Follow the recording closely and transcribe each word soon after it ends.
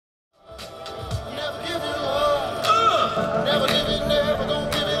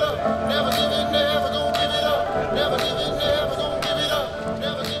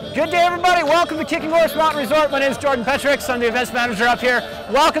everybody, welcome to Kicking Horse Mountain Resort. My name is Jordan Petrix, I'm the events manager up here.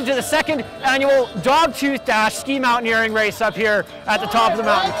 Welcome to the second annual Dogtooth Dash ski mountaineering race up here at the top of the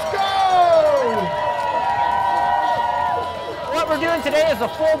mountain. Let's go! What we're doing today is a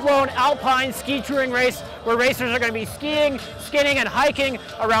full-blown alpine ski touring race where racers are going to be skiing, skinning, and hiking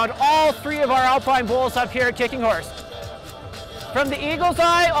around all three of our alpine bowls up here at Kicking Horse. From the Eagle's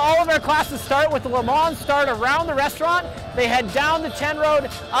Eye, all of our classes start with the Le Mans start around the restaurant. They head down the 10 road,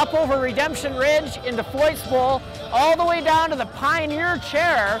 up over Redemption Ridge into Floyd's Bowl, all the way down to the Pioneer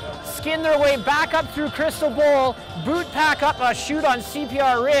Chair, skin their way back up through Crystal Bowl, boot pack up a chute on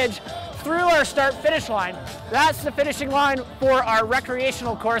CPR Ridge, through our start-finish line. That's the finishing line for our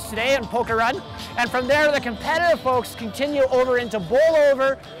recreational course today in Polka Run. And from there, the competitive folks continue over into Bowl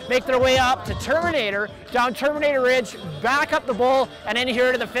Over, make their way up to Terminator, down Terminator Ridge, back up the bowl, and in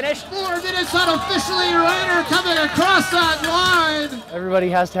here to the finish. 4 minutes unofficially, Ryder coming across that line. Everybody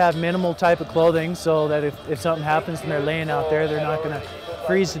has to have minimal type of clothing so that if something happens and they're laying out there, they're not gonna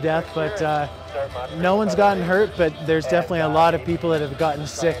freeze to death. But no one's gotten hurt, but there's definitely a lot of people that have gotten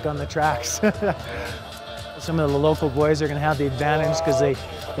sick on the tracks. Some of the local boys are going to have the advantage because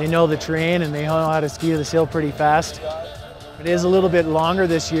they know the terrain and they know how to ski this hill pretty fast. It is a little bit longer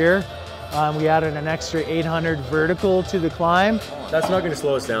this year. We added an extra 800 vertical to the climb. That's not going to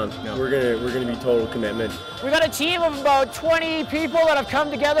slow us down. No. We're going to be total commitment. We've got a team of about 20 people that have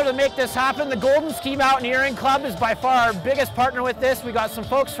come together to make this happen. The Golden Ski Mountaineering Club is by far our biggest partner with this. We got some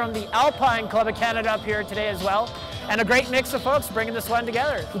folks from the Alpine Club of Canada up here today as well, and a great mix of folks bringing this one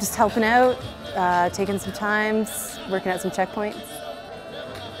together. Just helping out, taking some times, working out some checkpoints.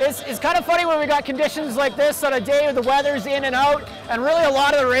 It's kind of funny when we got conditions like this on a day where the weather's in and out, and really a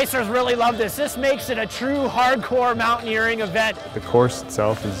lot of the racers really love this. This makes it a true hardcore mountaineering event. The course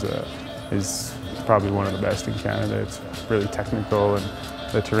itself is probably one of the best in Canada. It's really technical and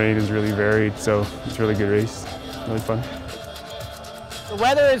the terrain is really varied, so it's a really good race, really fun. The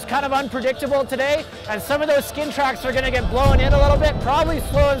weather is kind of unpredictable today, and some of those skin tracks are going to get blown in a little bit, probably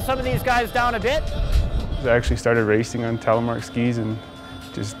slowing some of these guys down a bit. I actually started racing on telemark skis and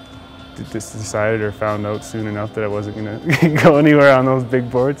just decided or found out soon enough that I wasn't going to go anywhere on those big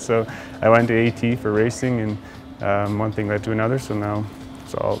boards. So I went to AT for racing, and one thing led to another. So now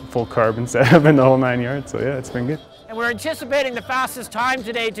it's all full carbon setup in the whole 9 yards. So yeah, it's been good. And we're anticipating the fastest time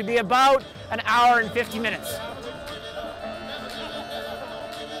today to be about an hour and 50 minutes.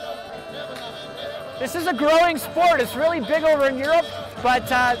 This is a growing sport. It's really big over in Europe, but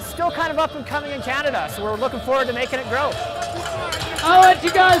still kind of up and coming in Canada. So we're looking forward to making it grow. I want you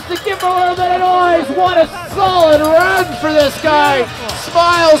guys to give him a little bit of noise. What a solid run for this guy.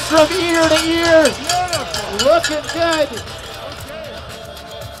 Smiles from ear to ear. Looking good.